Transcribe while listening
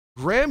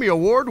Grammy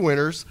Award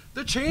winners,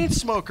 the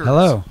Chainsmokers.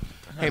 Hello.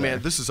 Hey,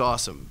 man, this is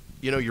awesome.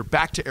 You know, you're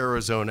back to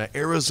Arizona.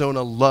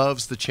 Arizona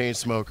loves the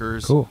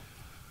Chainsmokers. Cool.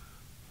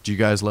 Do you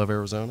guys love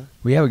Arizona?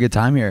 We have a good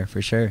time here,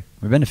 for sure.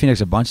 We've been to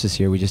Phoenix a bunch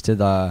this year. We just did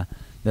the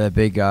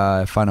big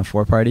Final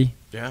Four party.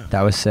 Yeah.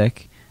 That was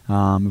sick.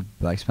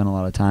 Like spent a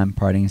lot of time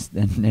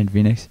partying in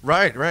Phoenix.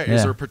 Right, right. Yeah.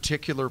 Is there a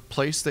particular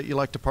place that you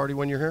like to party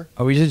when you're here?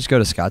 Oh, we usually just go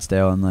to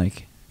Scottsdale and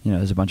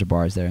there's a bunch of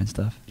bars there and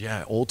stuff.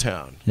 Yeah, Old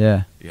Town.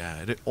 Yeah.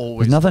 Yeah, it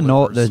always There's nothing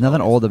old. delivers. There's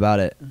nothing old about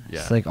it. Yeah.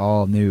 It's like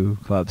all new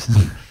clubs.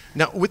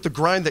 Now, with the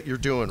grind that you're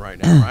doing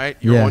right now, right?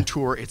 You're Yeah. on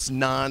tour. It's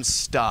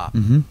nonstop.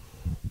 Mm-hmm.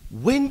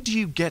 When do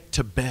you get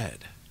to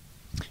bed?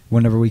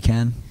 Whenever we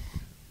can.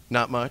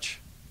 Not much.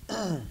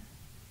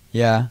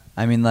 Yeah.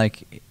 I mean,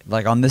 like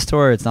on this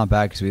tour, it's not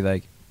bad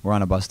because we're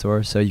on a bus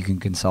tour, so you can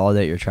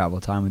consolidate your travel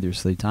time with your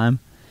sleep time.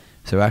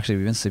 So actually,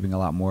 we've been sleeping a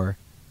lot more.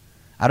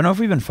 I don't know if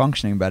we've been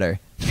functioning better.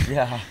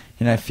 Yeah.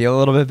 I feel a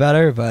little bit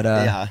better, but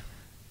yeah.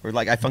 Or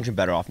I function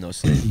better off no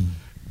sleep.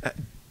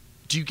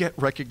 Do you get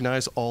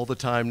recognized all the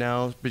time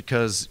now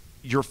because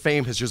your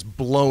fame has just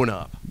blown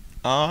up?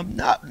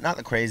 Not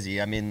the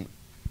crazy. I mean,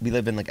 we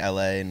live in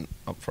LA and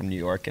I'm from New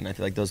York, and I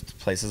feel like those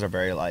places are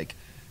very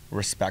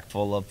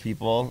respectful of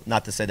people.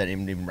 Not to say that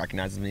anyone even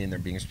recognizes me and they're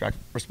being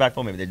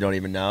respectful. Maybe they don't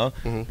even know.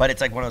 Mm-hmm. But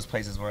it's one of those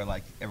places where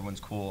everyone's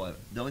cool.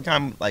 The only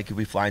time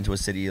we fly into a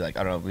city, I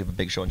don't know, we have a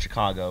big show in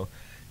Chicago,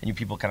 and you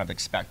people kind of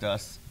expect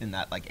us in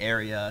that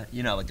area.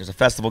 There's a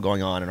festival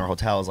going on and our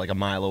hotel is a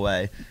mile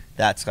away.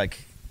 That's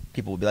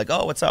people will be like,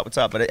 oh, what's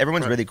up? But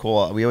everyone's really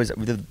cool. We have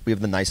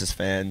the nicest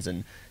fans,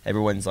 and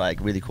everyone's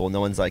really cool. No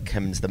one's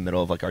come into the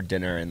middle of our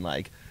dinner and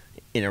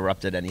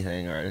interrupted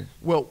anything or.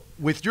 Well,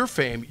 with your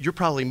fame, you're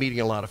probably meeting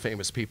a lot of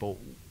famous people.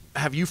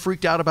 Have you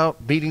freaked out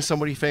about meeting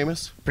somebody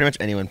famous? Pretty much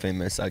anyone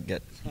famous I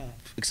get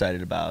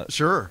excited about.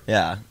 Sure.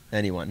 Yeah,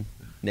 anyone.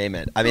 Name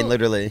it. I mean,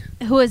 literally.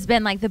 Who has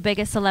been the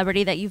biggest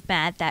celebrity that you've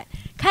met that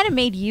kind of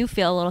made you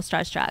feel a little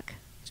starstruck?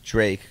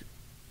 Drake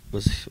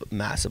was a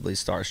massively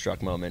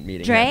starstruck moment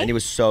meeting Drake? him. And he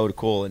was so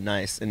cool and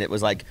nice. And it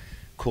was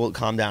cool,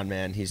 calm down,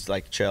 man. He's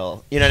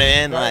chill. You know what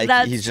I mean?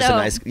 That's he's just so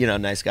a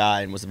nice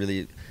guy, and was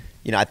really,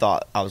 I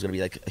thought I was going to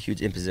be a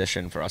huge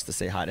imposition for us to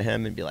say hi to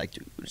him and be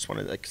dude, we just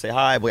want to say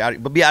hi,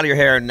 but be out of your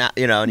hair. And not,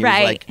 and he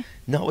Right. was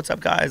no, what's up,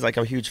 guys? I'm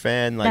a huge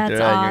fan. That's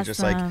and you're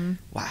just awesome.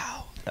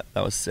 wow.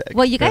 That was sick.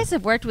 Well, you guys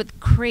have worked with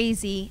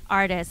crazy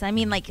artists. I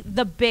mean,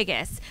 the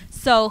biggest.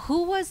 So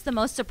who was the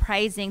most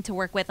surprising to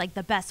work with?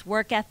 The best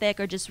work ethic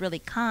or just really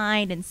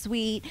kind and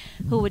sweet?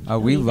 Who do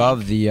we you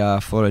love think? the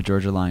Florida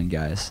Georgia Line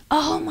guys.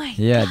 Oh, my God.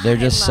 Yeah, they're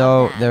just I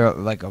love that. they're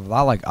a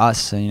lot like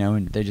us,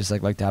 and they just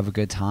like to have a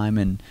good time,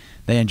 and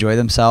they enjoy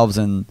themselves,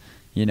 and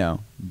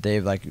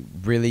they've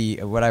really,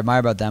 what I admire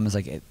about them is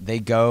they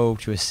go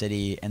to a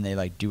city and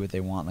they do what they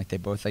want. They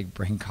both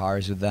bring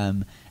cars with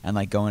them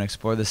and go and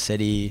explore the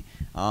city.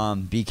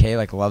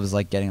 BK loves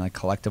getting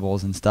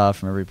collectibles and stuff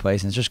from every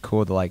place, and it's just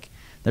cool to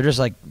they're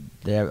just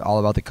they're all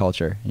about the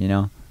culture,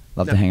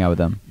 love to hang out with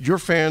them. Your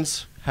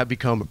fans have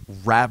become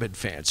rabid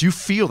fans. You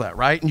feel that,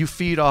 right? And you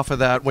feed off of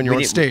that when you're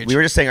on stage. We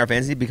were just saying our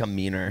fans need to become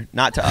meaner,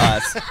 not to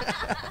us,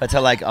 but to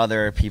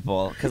other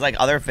people, because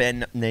other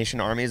fan nation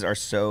armies are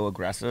so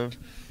aggressive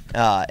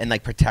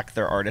and protect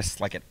their artists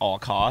at all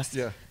costs.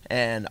 Yeah.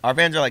 And our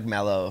fans are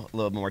mellow, a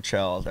little more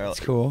chill. They're It's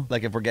cool.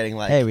 If we're getting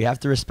hey, we have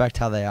to respect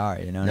how they are,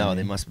 No, what I mean?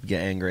 they must get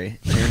angry.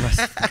 They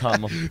must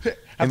become.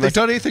 Have they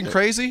done anything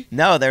crazy?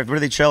 No, they're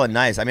really chill and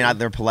nice. I mean,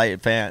 they're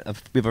polite fan. We have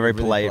a very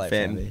Really polite polite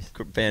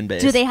fan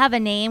base. Do they have a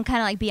name, kind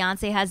of like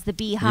Beyonce has the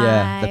Beehive?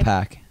 Yeah, the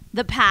pack.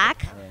 The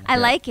Pack? I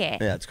like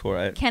it. Yeah, it's cool,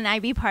 right? Can I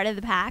be part of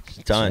the Pack?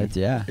 Done. Shit,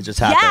 yeah. It just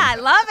happened. Yeah, I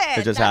love it.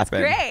 It just That's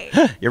happened.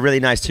 great. You're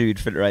really nice too. You'd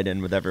fit right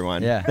in with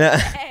everyone. Yeah.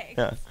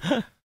 Thanks.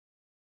 Yeah.